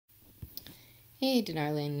Hey, Dinar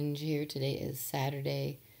Ninja here. Today is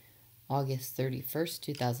Saturday, August 31st,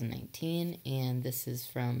 2019, and this is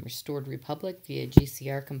from Restored Republic via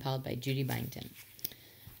GCR, compiled by Judy Byington.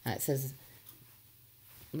 It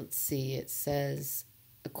says,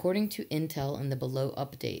 according to Intel in the below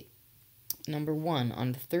update, number 1,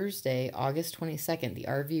 on Thursday, August 22nd, the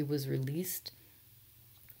RV was released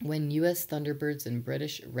when U.S. Thunderbirds and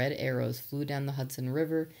British Red Arrows flew down the Hudson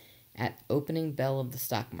River at opening bell of the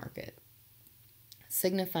stock market,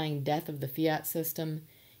 signifying death of the fiat system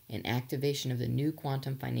and activation of the new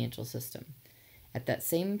quantum financial system. At that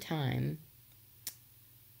same time,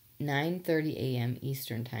 9:30 a.m.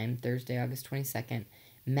 Eastern Time, Thursday, August 22nd,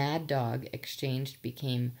 Mad Dog Exchange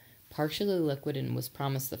became partially liquid and was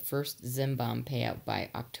promised the first Zimbom payout by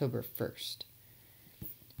October 1st.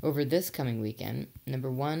 Over this coming weekend, number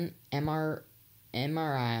 1,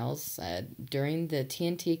 MRIs said, during the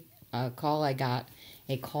TNT call, I got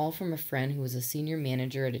a call from a friend who was a senior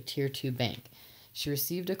manager at a Tier 2 bank. She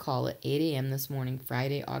received a call at 8 a.m. this morning,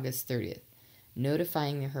 Friday, August 30th,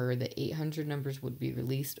 notifying her that 800 numbers would be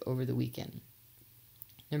released over the weekend.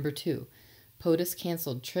 Number 2, POTUS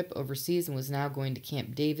canceled trip overseas and was now going to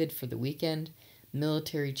Camp David for the weekend.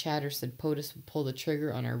 Military chatter said POTUS would pull the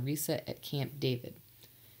trigger on our reset at Camp David.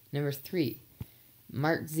 Number 3,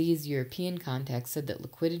 Mark Z's European contact said that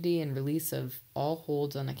liquidity and release of all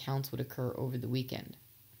holds on accounts would occur over the weekend.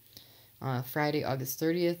 Friday, August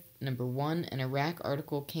 30th, number 1, an Iraq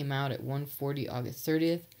article came out at 1:40 August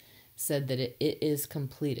 30th, said that it is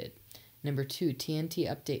completed. Number 2, TNT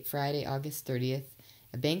update Friday, August 30th.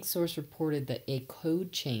 A bank source reported that a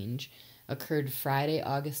code change occurred Friday,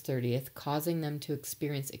 August 30th, causing them to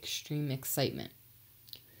experience extreme excitement.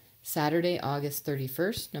 Saturday, August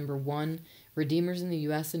 31st, number 1, redeemers in the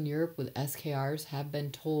U.S. and Europe with SKRs have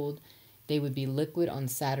been told they would be liquid on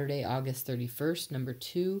Saturday, August 31st. Number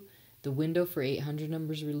 2, the window for 800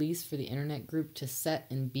 numbers released for the Internet group to set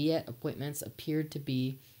and be at appointments appeared to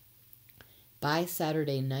be by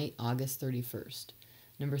Saturday night, August 31st.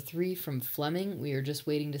 Number 3, from Fleming, we are just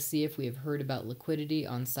waiting to see if we have heard about liquidity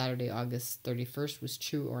on Saturday, August 31st was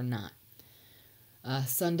true or not.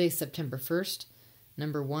 Sunday, September 1st.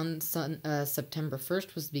 Number 1, September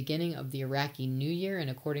 1st was the beginning of the Iraqi New Year, and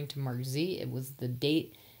according to Mark Z, it was the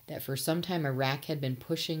date that for some time Iraq had been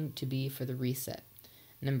pushing to be for the reset.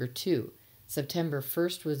 Number 2, September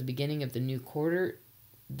 1st was the beginning of the new quarter,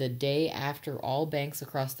 the day after all banks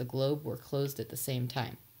across the globe were closed at the same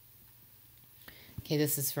time. Okay,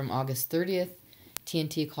 this is from August 30th.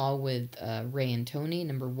 TNT call with Ray and Tony.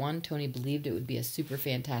 Number 1, Tony believed it would be a super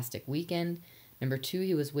fantastic weekend. Number 2,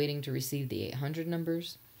 he was waiting to receive the 800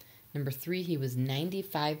 numbers. Number 3, he was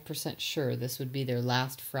 95% sure this would be their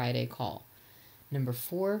last Friday call. Number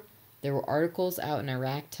 4, there were articles out in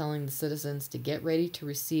Iraq telling the citizens to get ready to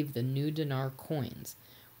receive the new Dinar coins,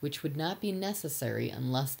 which would not be necessary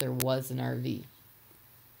unless there was an RV.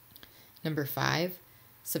 Number 5,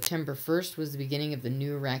 September 1st was the beginning of the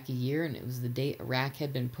new Iraqi year, and it was the date Iraq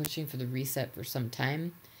had been pushing for the reset for some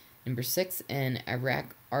time. Number 6, an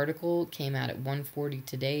Iraq article came out at 1:40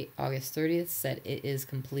 today, August 30th, said it is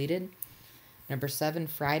completed. Number 7,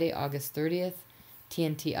 Friday, August 30th,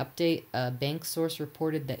 TNT update, a bank source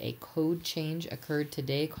reported that a code change occurred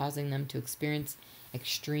today, causing them to experience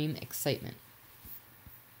extreme excitement.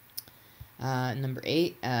 Number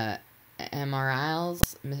 8, MR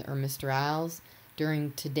or Mr. Isles,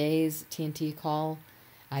 during today's TNT call,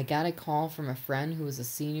 I got a call from a friend who was a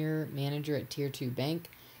senior manager at Tier 2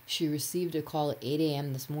 bank. She received a call at 8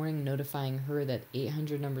 a.m. this morning notifying her that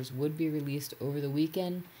 800 numbers would be released over the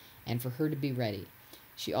weekend and for her to be ready.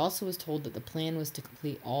 She also was told that the plan was to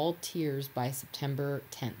complete all tiers by September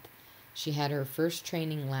 10th. She had her first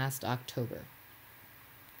training last October.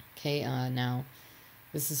 Okay, now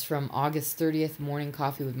this is from August 30th, Morning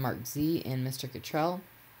Coffee with Mark Z and Mr. Cottrell.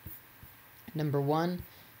 Number 1,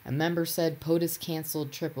 a member said POTUS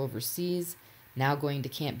canceled trip overseas, now going to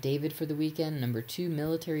Camp David for the weekend. Number 2,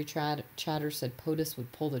 military chatter said POTUS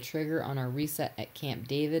would pull the trigger on our reset at Camp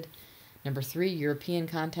David. Number 3, European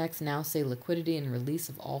contacts now say liquidity and release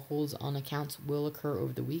of all holds on accounts will occur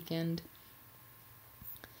over the weekend.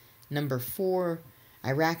 Number 4,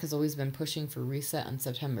 Iraq has always been pushing for reset on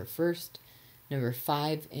September 1st. Number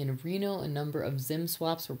 5, in Reno, a number of Zim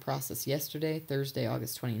swaps were processed yesterday, Thursday,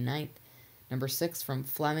 August 29th. Number 6, from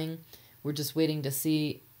Fleming, we're just waiting to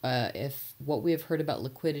see if what we have heard about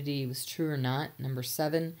liquidity was true or not. Number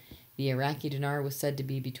 7, the Iraqi dinar was said to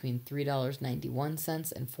be between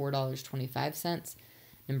 $3.91 and $4.25.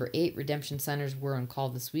 Number 8, redemption centers were on call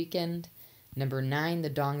this weekend. Number 9, the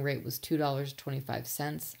dong rate was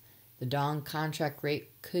 $2.25. The Dong contract rate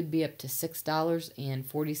could be up to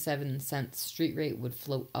 $6.47. Street rate would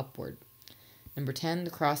float upward. Number 10, the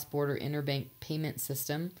cross-border interbank payment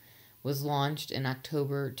system was launched in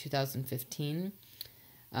October 2015.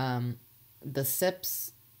 The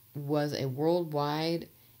CIPS was a worldwide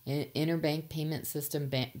interbank payment system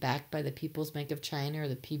backed by the People's Bank of China, or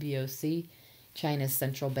the PBOC, China's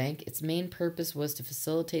central bank. Its main purpose was to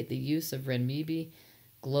facilitate the use of renminbi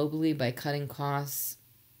globally by cutting costs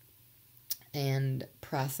and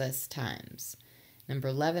process times. Number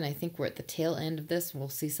 11, I think we're at the tail end of this. We'll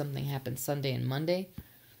see something happen Sunday and Monday.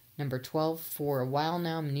 Number 12, for a while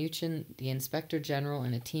now, Mnuchin, the Inspector General,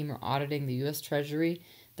 and a team are auditing the U.S. Treasury.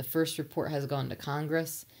 The first report has gone to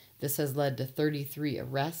Congress. This has led to 33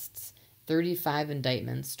 arrests, 35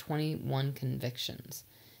 indictments, 21 convictions.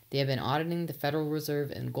 They have been auditing the Federal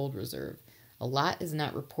Reserve and Gold Reserve. A lot is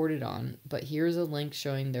not reported on, but here's a link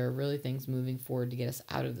showing there are really things moving forward to get us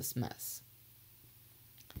out of this mess.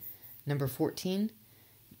 Number 14,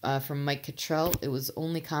 from Mike Cottrell, it was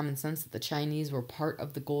only common sense that the Chinese were part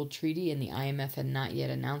of the gold treaty and the IMF had not yet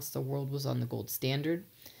announced the world was on the gold standard.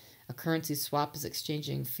 A currency swap is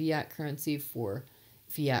exchanging fiat currency for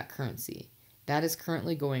fiat currency. That is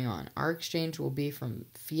currently going on. Our exchange will be from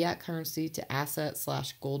fiat currency to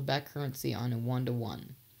asset/gold-backed currency on a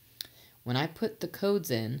 1-to-1. When I put the codes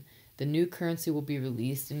in, the new currency will be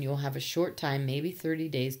released and you'll have a short time, maybe 30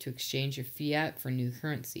 days, to exchange your fiat for new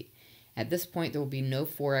currency. At this point, there will be no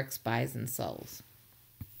Forex buys and sells.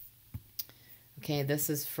 Okay, this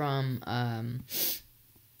is from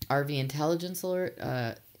RV Intelligence Alert,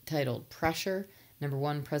 titled Pressure. Number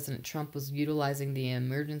 1, President Trump was utilizing the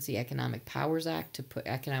Emergency Economic Powers Act to put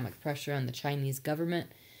economic pressure on the Chinese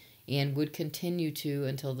government and would continue to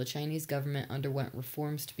until the Chinese government underwent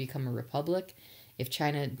reforms to become a republic. If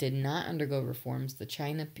China did not undergo reforms, the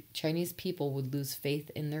Chinese people would lose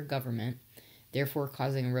faith in their government, therefore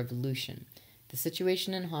causing a revolution. The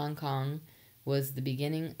situation in Hong Kong was the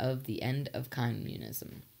beginning of the end of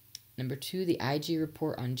communism. Number 2, the IG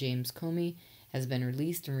report on James Comey has been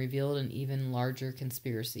released and revealed an even larger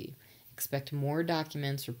conspiracy. Expect more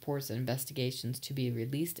documents, reports, and investigations to be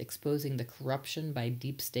released exposing the corruption by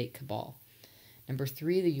deep state cabal. Number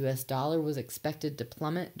 3, the US dollar was expected to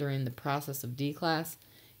plummet during the process of declass,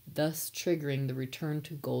 thus triggering the return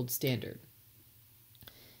to gold standard.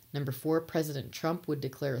 Number 4, President Trump would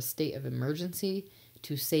declare a state of emergency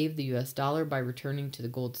to save the US dollar by returning to the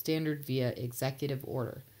gold standard via executive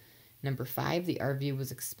order. Number 5, the RV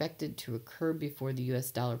was expected to occur before the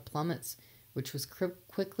US dollar plummets, which was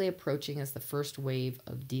quickly approaching as the first wave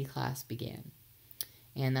of declass began.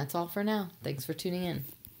 And that's all for now. Thanks for tuning in.